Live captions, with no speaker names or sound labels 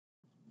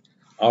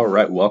All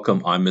right,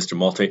 welcome. I'm Mr.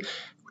 Malte.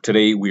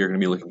 Today we are going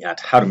to be looking at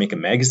how to make a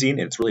magazine.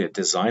 It's really a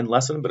design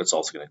lesson, but it's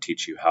also going to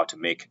teach you how to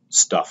make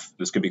stuff.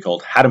 This could be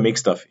called How to Make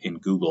Stuff in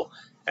Google,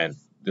 and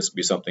this could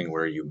be something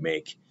where you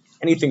make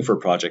anything for a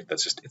project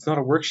that's just, it's not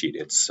a worksheet,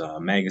 it's a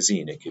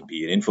magazine. It could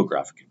be an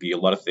infographic, it could be a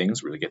lot of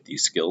things where you get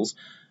these skills,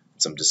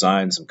 some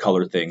design, some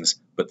color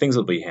things, but things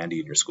that'll be handy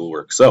in your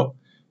schoolwork. So,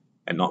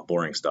 and not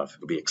boring stuff.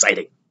 It'll be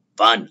exciting,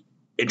 fun,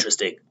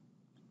 interesting.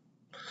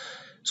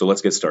 So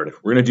let's get started.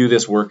 We're going to do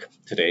this work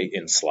today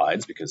in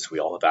slides because we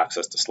all have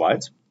access to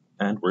slides,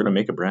 and we're going to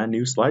make a brand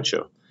new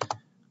slideshow.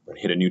 We're going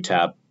to hit a new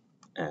tab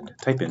and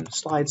type in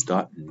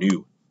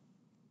slides.new.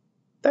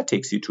 That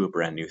takes you to a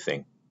brand new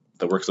thing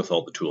that works with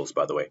all the tools,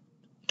 by the way.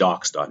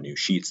 Docs.new,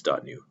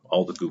 Sheets.new,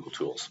 all the Google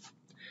tools.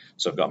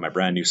 So I've got my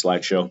brand new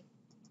slideshow.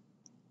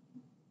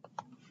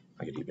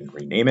 I could even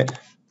rename it.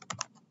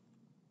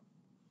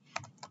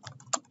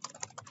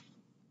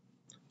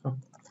 Oh,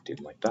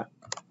 didn't like that.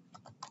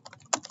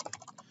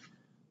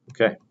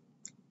 Okay,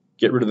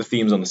 get rid of the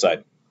themes on the side.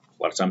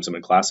 A lot of times I'm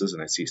in classes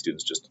and I see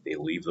students they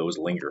leave those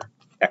linger.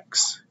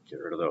 X, get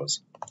rid of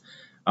those.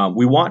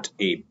 We want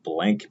a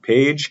blank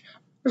page.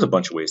 There's a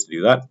bunch of ways to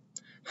do that.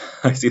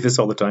 I see this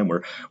all the time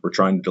where we're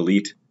trying to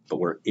delete, but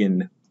we're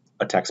in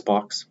a text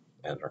box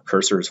and our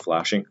cursor is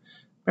flashing.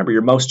 Remember,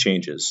 your mouse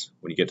changes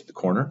when you get to the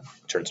corner.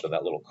 It turns into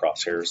that little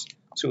crosshairs.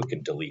 So we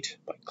can delete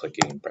by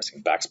clicking and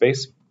pressing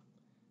backspace.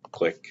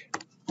 Click,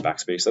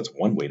 backspace. That's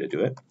one way to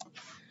do it.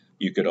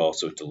 You could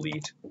also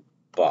delete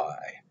by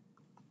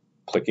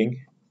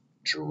clicking,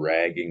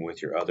 dragging with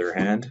your other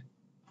hand,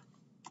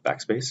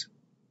 backspace,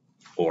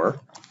 or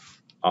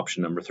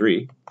option number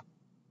 3,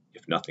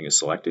 if nothing is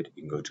selected,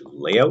 you can go to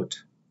layout,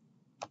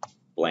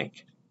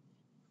 blank.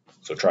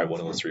 So try one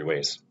of those 3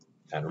 ways.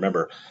 And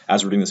remember,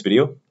 as we're doing this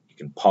video, you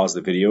can pause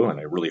the video, and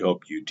I really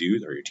hope you do,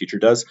 or your teacher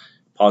does,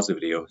 pause the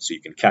video so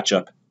you can catch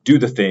up, do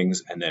the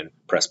things, and then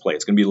press play.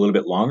 It's going to be a little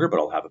bit longer, but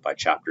I'll have it by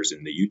chapters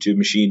in the YouTube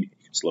machine.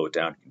 You can slow it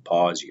down, you can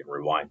pause, you can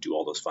rewind, do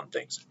all those fun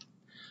things.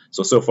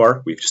 So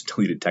far, we've just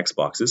deleted text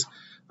boxes.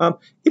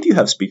 If you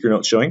have speaker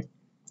notes showing,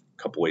 a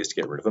couple ways to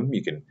get rid of them.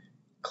 You can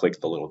click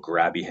the little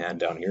grabby hand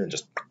down here and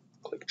just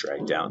click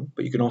drag down,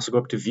 but you can also go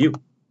up to view,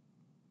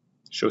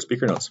 show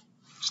speaker notes.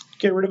 Just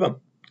get rid of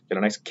them. Get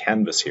a nice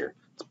canvas here.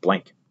 It's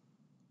blank.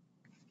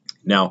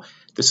 Now,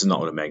 this is not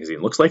what a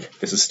magazine looks like.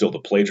 This is still the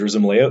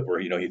plagiarism layout where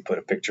you'd put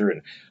a picture and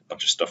a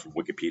bunch of stuff from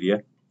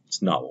Wikipedia.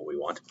 It's not what we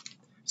want.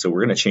 So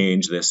we're going to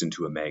change this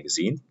into a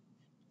magazine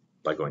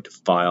by going to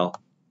File,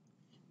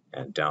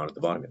 and down at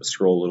the bottom, you'll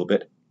scroll a little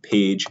bit,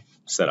 Page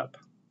Setup,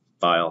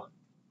 File,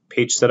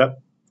 Page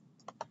Setup.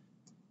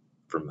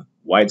 From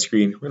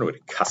widescreen, we're going to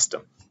go to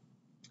Custom,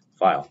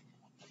 File,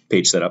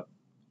 Page Setup,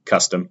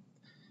 Custom.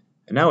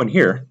 And now in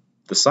here,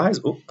 the size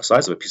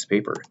of a piece of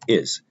paper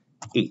is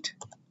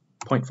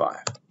 8.5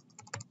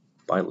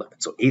 by 11.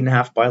 So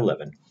 8.5 by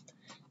 11,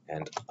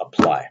 and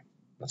apply.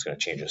 That's going to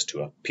change us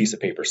to a piece of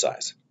paper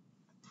size.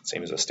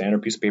 Same as a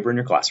standard piece of paper in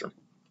your classroom.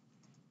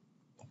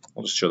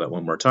 I'll just show that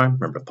one more time.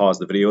 Remember to pause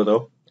the video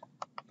though.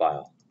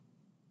 File,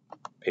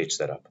 Page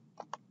Setup,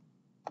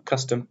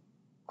 Custom,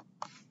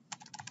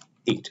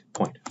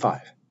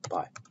 8.5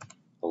 by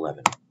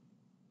 11.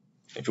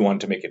 If you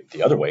wanted to make it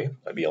the other way,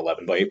 that'd be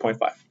 11 by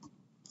 8.5.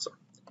 So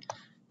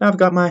now I've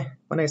got my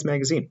nice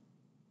magazine.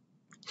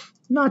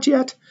 Not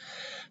yet.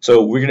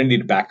 So we're going to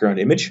need a background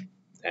image,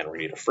 and we're going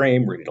to need a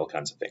frame, we're going to need all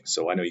kinds of things.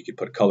 So I know you could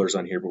put colors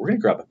on here, but we're going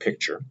to grab a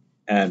picture.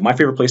 And my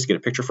favorite place to get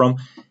a picture from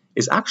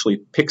is actually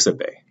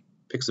Pixabay.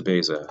 Pixabay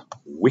is a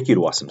wicked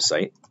awesome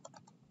site.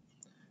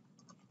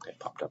 It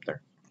popped up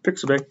there.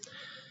 Pixabay.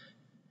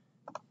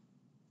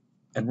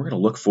 And we're going to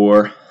look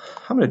for,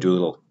 I'm going to do a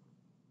little,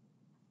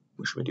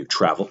 what should we do?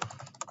 Travel.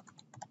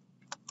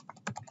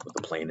 With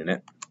a plane in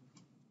it.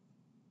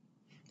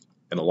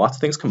 And lots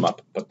of things come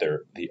up, but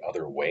they're the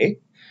other way.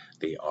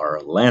 They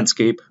are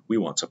landscape. We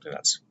want something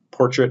that's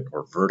portrait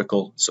or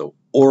vertical. So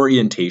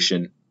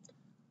orientation,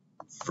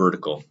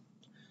 vertical.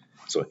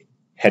 So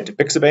head to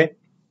Pixabay,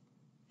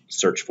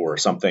 search for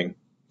something,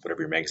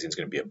 whatever your magazine is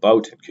going to be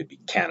about. It could be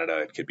Canada,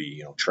 it could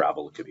be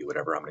travel, it could be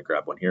whatever. I'm going to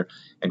grab one here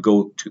and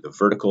go to the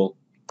vertical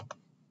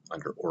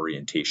under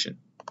orientation.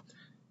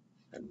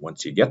 And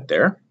once you get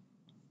there,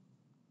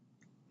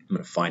 I'm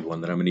going to find one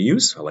that I'm going to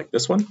use. I like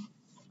this one.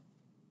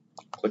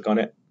 Click on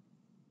it.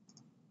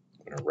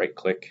 I'm going to right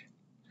click.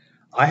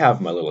 I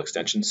have my little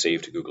extension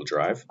saved to Google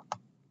Drive,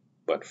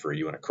 but for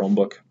you in a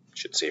Chromebook, it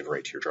should save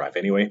right to your drive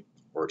anyway,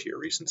 or to your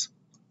recents.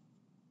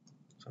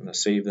 So I'm going to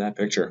save that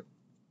picture,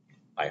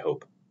 I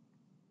hope.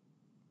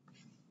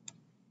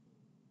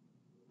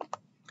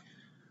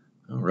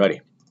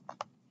 Alrighty.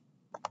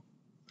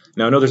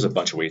 Now I know there's a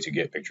bunch of ways you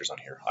get pictures on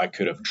here. I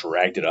could have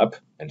dragged it up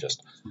and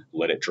just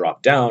let it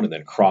drop down and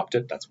then cropped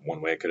it. That's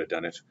one way I could have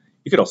done it.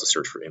 You could also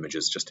search for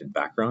images just in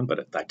background,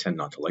 but I tend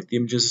not to like the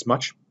images as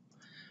much.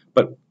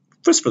 But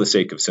just for the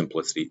sake of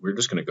simplicity, we're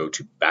just going to go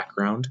to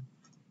background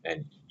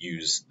and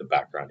use the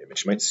background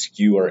image. It might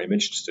skew our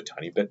image just a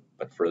tiny bit,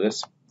 but for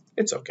this,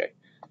 it's okay.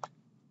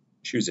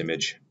 Choose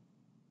image.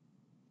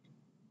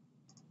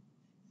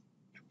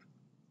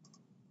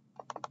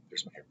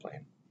 There's my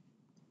airplane.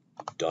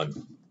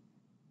 Done.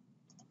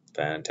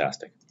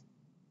 Fantastic.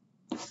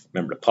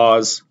 Remember to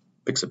pause,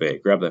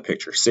 Pixabay, grab that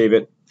picture, save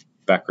it,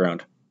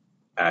 background,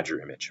 add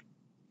your image.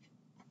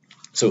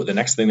 So the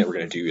next thing that we're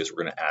going to do is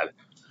we're going to add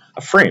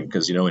a frame,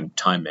 because you know in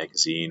Time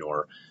magazine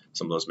or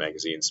some of those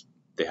magazines,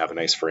 they have a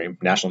nice frame,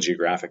 National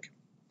Geographic,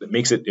 that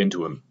makes it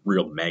into a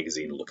real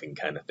magazine looking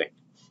kind of thing.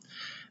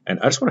 And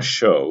I just want to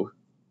show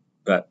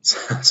that,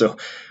 so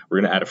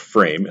we're going to add a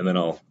frame, and then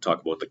I'll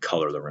talk about the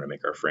color that we're going to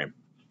make our frame.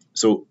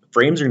 So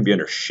frames are going to be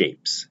under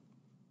shapes,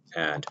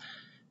 and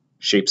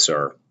shapes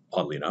are,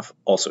 oddly enough,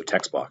 also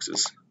text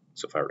boxes.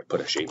 So if I were to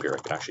put a shape here,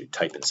 I could actually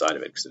type inside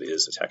of it because it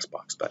is a text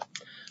box. But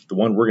the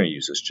one we're going to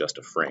use is just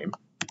a frame.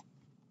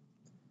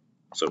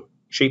 So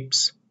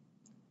shapes,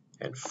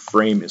 and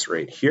frame is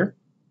right here.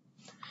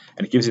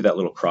 And it gives you that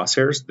little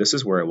crosshairs. This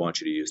is where I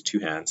want you to use 2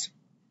 hands,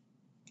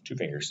 2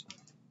 fingers,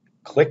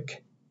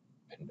 click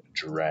and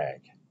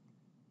drag.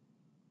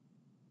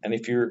 And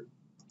if you're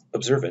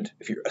observant,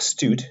 if you're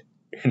astute,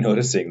 you're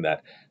noticing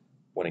that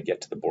when I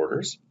get to the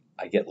borders,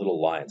 I get little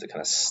lines. It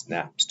kind of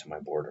snaps to my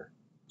border.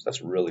 So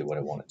that's really what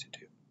I want it to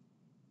do.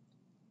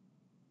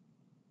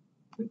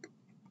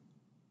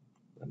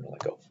 I'm going to let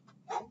go.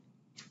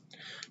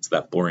 It's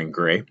that boring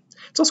gray.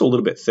 It's also a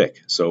little bit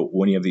thick. So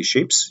when you have these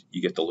shapes,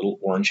 you get the little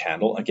orange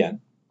handle.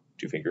 Again,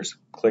 2 fingers,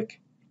 click,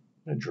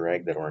 and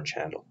drag that orange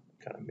handle.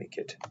 Kind of make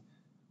it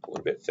a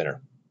little bit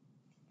thinner.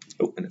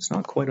 Oh, and it's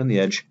not quite on the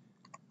edge.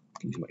 I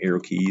can use my arrow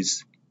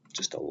keys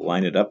just to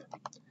line it up,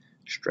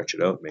 stretch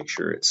it out, make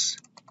sure it's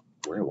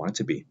where I want it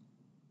to be.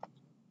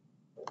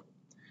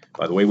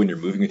 By the way, when you're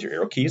moving with your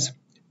arrow keys,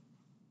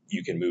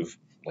 you can move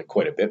like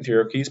quite a bit with your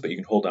arrow keys, but you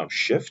can hold down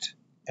Shift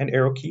and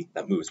arrow key.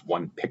 That moves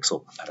 1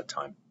 pixel at a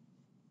time.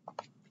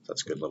 So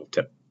that's a good little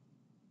tip.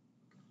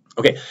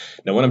 Okay,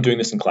 now when I'm doing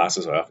this in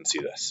classes, I often see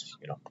this,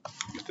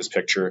 with this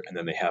picture, and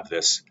then they have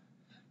this,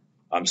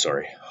 I'm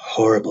sorry,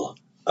 horrible,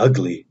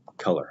 ugly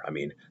color. I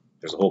mean,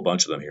 there's a whole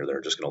bunch of them here that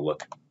are just going to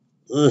look,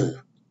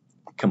 ugh.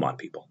 Come on,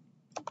 people.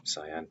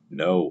 Cyan,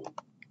 no.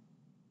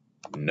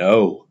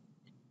 No.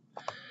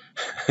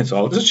 So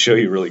I'll just show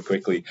you really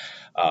quickly.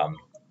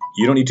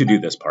 You don't need to do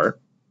this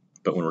part,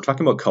 but when we're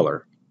talking about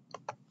color,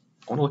 I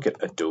want to look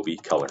at Adobe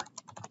Color.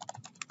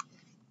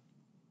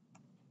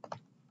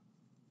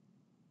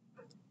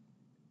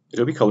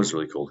 Adobe Color is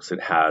really cool because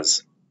it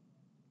has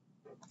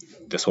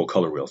this whole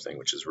color wheel thing,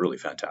 which is really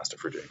fantastic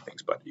for doing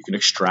things. But you can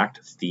extract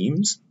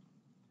themes.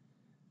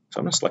 So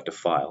I'm going to select a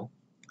file.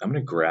 I'm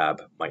going to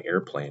grab my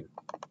airplane.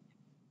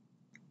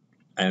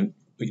 And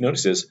what you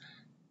notice is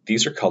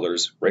these are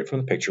colors right from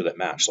the picture that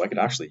match. So I could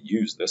actually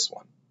use this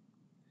one.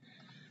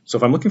 So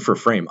if I'm looking for a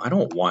frame, I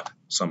don't want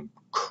some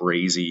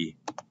crazy,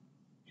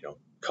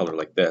 color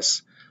like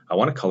this. I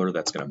want a color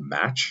that's going to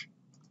match.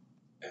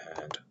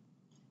 And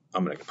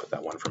I'm going to put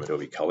that one from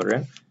Adobe Color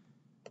in.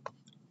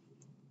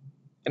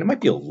 And it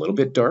might be a little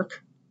bit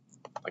dark.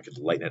 I could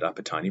lighten it up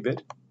a tiny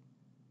bit.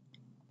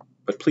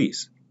 But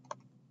please,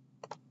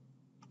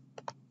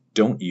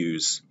 don't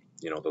use,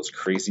 those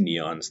crazy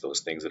neons, those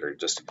things that are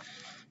just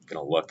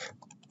going to look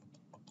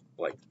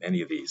like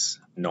any of these.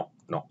 No,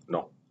 no,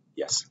 no.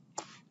 Yes.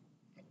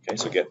 Okay,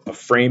 so get a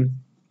frame,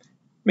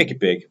 make it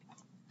big,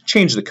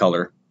 change the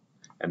color,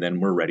 and then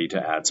we're ready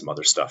to add some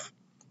other stuff.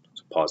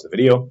 So pause the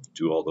video,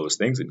 do all those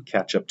things, and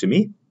catch up to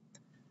me.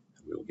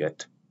 We'll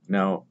get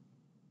now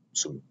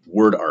some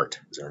word art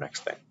is our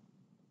next thing.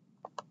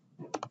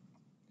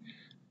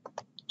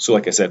 So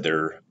like I said,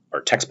 there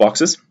are text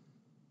boxes,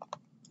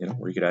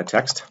 where you could add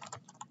text.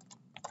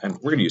 And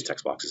we're going to use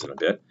text boxes in a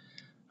bit.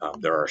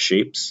 There are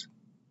shapes.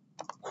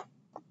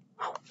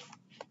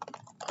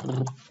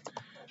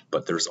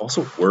 But there's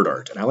also word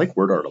art, and I like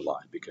word art a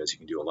lot because you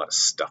can do a lot of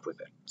stuff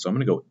with it. So I'm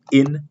going to go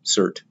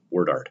Insert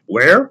Word Art.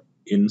 Where?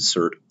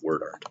 Insert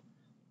Word Art.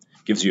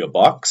 Gives you a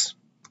box.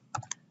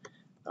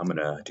 I'm going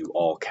to do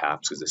all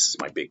caps because this is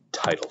my big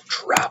title,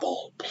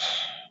 Travel.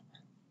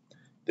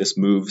 This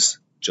moves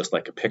just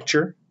like a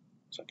picture.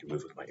 So I can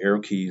move with my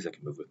arrow keys. I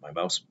can move with my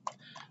mouse.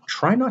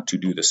 Try not to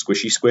do the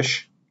squishy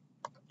squish.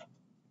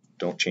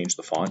 Don't change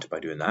the font by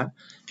doing that.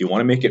 If you want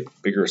to make it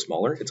bigger or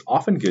smaller, it's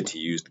often good to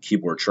use the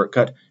keyboard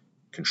shortcut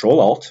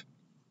Control-Alt,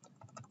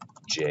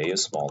 J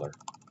is smaller,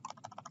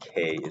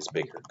 K is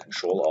bigger.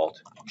 Control-Alt,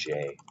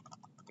 J,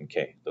 and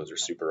K. Those are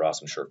super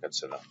awesome shortcuts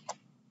to know.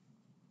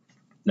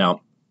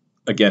 Now,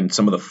 again,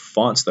 some of the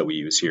fonts that we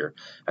use here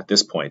at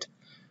this point,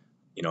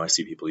 I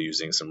see people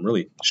using some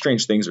really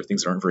strange things or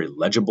things that aren't very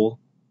legible.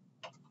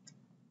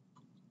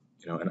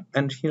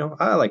 And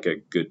I like a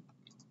good,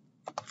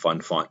 fun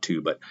font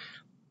too, but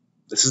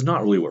this is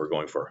not really what we're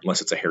going for,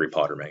 unless it's a Harry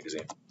Potter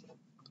magazine.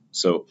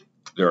 So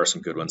there are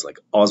some good ones, like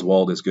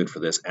Oswald is good for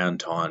this,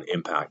 Anton,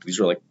 Impact. These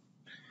are like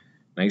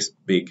nice,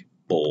 big,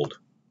 bold.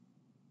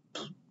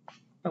 That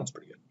one's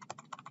pretty good.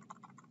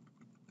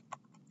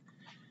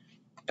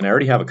 And I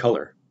already have a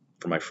color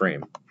for my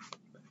frame,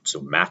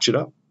 so match it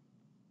up.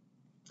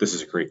 This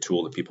is a great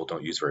tool that people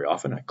don't use very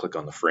often. I click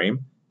on the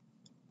frame,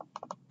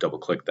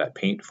 double-click that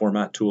paint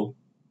format tool,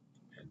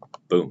 and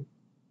boom,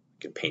 you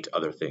can paint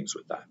other things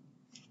with that.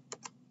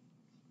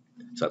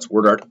 So that's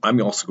word art.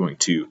 I'm also going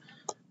to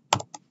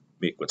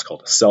make what's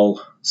called a cell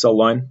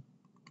line,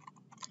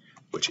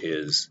 which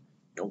is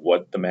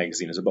what the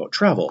magazine is about.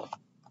 Travel.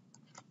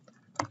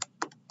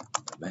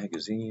 The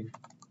magazine,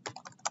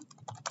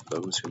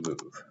 those who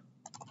move.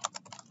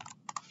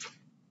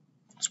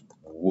 It's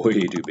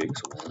way too big,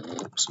 so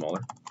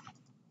smaller.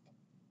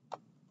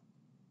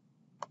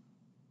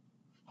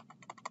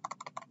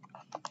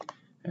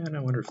 And I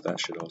wonder if that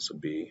should also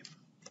be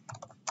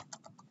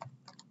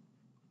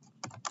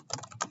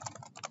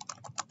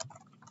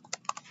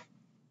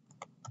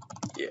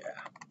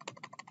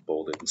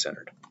bolded and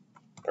centered.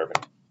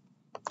 Perfect.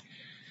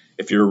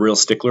 If you're a real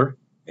stickler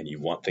and you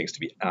want things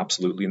to be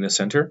absolutely in the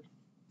center,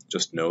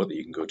 just know that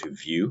you can go to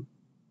View,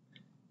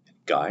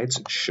 Guides,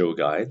 and Show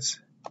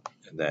Guides,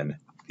 and then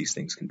these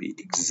things can be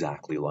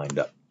exactly lined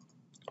up,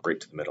 right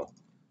to the middle.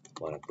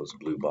 Line up those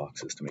blue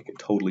boxes to make it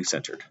totally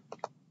centered.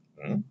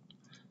 Okay, I'm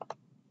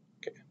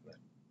going to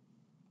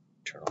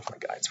turn off my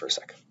guides for a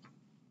second.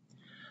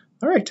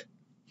 All right,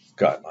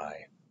 got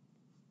my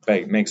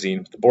magazine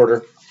with the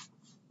border,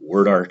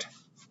 word art.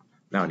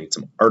 Now I need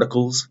some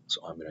articles,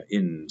 so I'm going to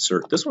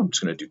insert this one. I'm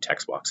just going to do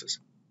text boxes.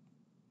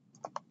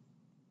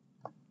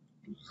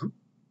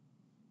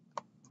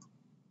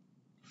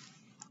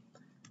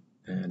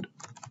 And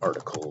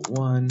article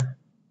 1.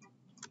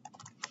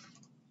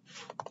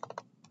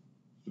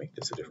 Make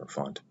this a different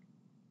font.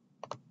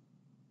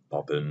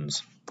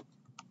 Poppins,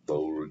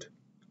 bold.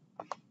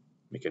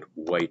 Make it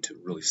white to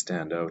really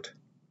stand out.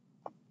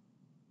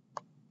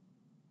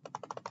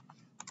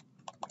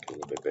 Make it a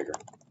little bit bigger.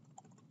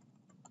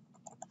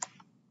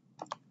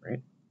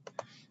 Right?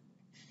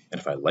 And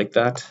if I like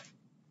that,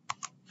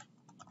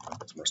 I'll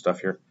put some more stuff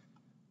here.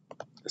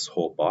 This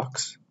whole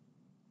box,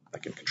 I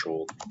can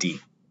Control D.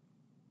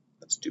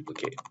 Let's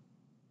duplicate.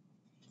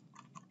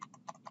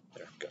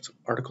 There, I've got some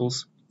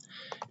articles.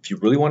 If you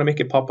really want to make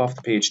it pop off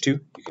the page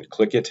too, you can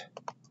click it,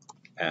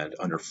 and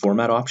under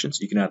Format Options,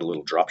 you can add a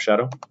little drop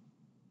shadow.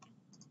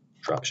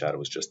 Drop shadow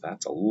is just that.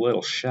 It's a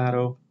little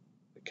shadow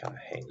that kind of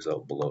hangs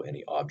out below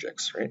any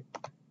objects, right?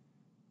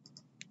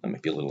 That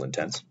might be a little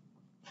intense.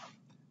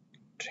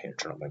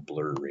 Turn on my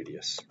blur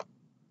radius.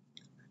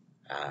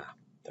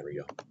 There we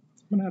go.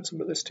 I'm going to add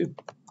some of this too.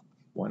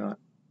 Why not?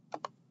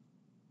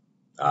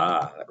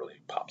 That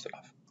really pops it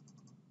off.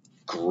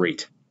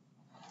 Great.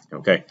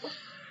 Okay.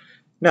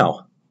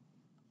 Now,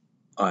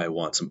 I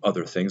want some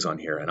other things on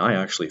here, and I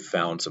actually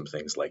found some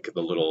things like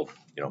the little,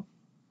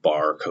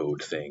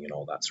 barcode thing and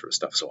all that sort of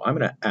stuff. So I'm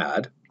going to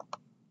add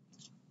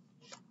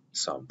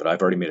some, but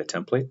I've already made a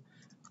template.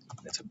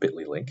 It's a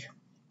bit.ly link.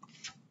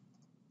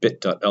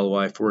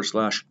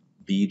 bit.ly/BG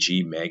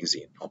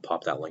magazine. I'll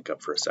pop that link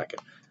up for a second.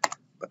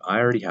 But I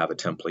already have a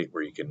template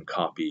where you can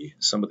copy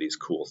some of these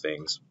cool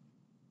things.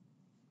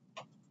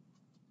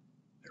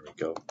 There we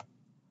go.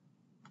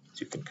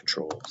 So you can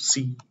Control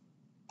C,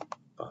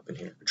 pop in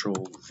here,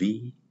 Control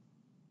V,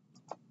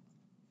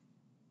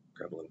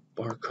 grab a little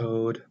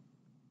barcode,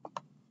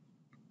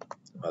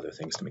 some other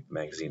things to make the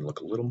magazine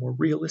look a little more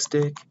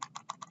realistic.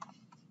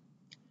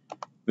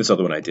 This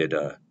other one I did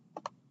a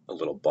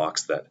little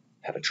box that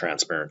had a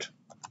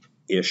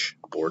transparent-ish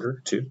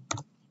border too.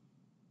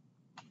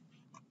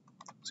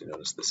 So you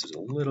notice this is a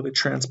little bit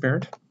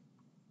transparent.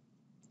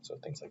 So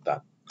things like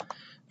that.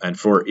 And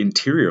for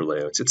interior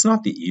layouts, it's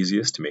not the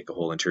easiest to make a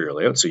whole interior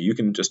layout. So you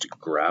can just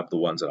grab the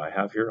ones that I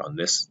have here on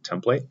this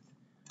template.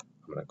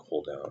 I'm going to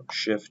hold down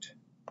Shift,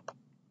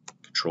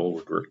 Control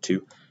would work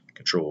too,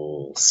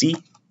 Control C,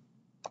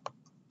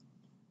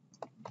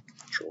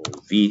 Control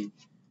V.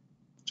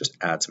 Just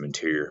add some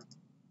interior.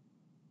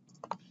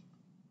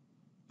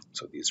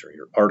 So these are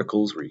your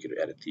articles where you could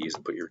edit these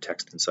and put your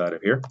text inside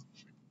of here.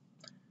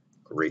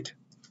 Great.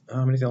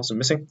 Anything else I'm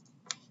missing?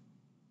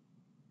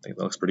 I think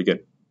that looks pretty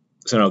good.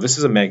 So now this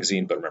is a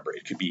magazine, but remember,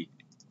 it could be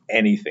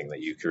anything that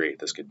you create.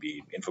 This could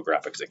be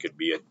infographics. It could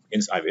be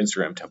I have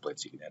Instagram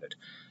templates you can edit.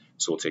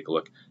 So we'll take a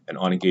look. And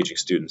on engaging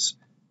students,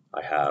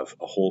 I have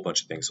a whole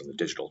bunch of things on the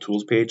digital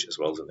tools page, as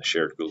well as in the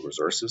shared Google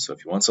resources. So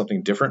if you want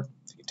something different,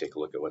 you can take a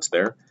look at what's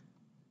there.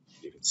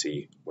 You can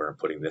see where I'm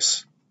putting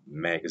this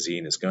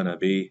magazine is going to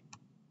be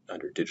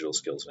under digital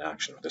skills in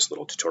action with this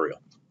little tutorial.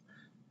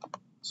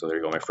 So there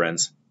you go, my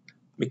friends.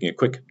 Making a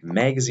quick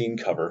magazine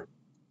cover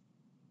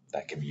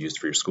that can be used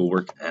for your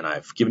schoolwork. And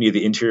I've given you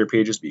the interior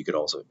pages, but you could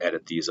also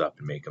edit these up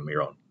and make them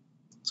your own.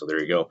 So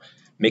there you go.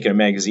 Making a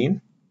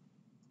magazine.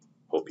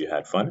 Hope you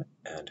had fun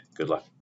and good luck.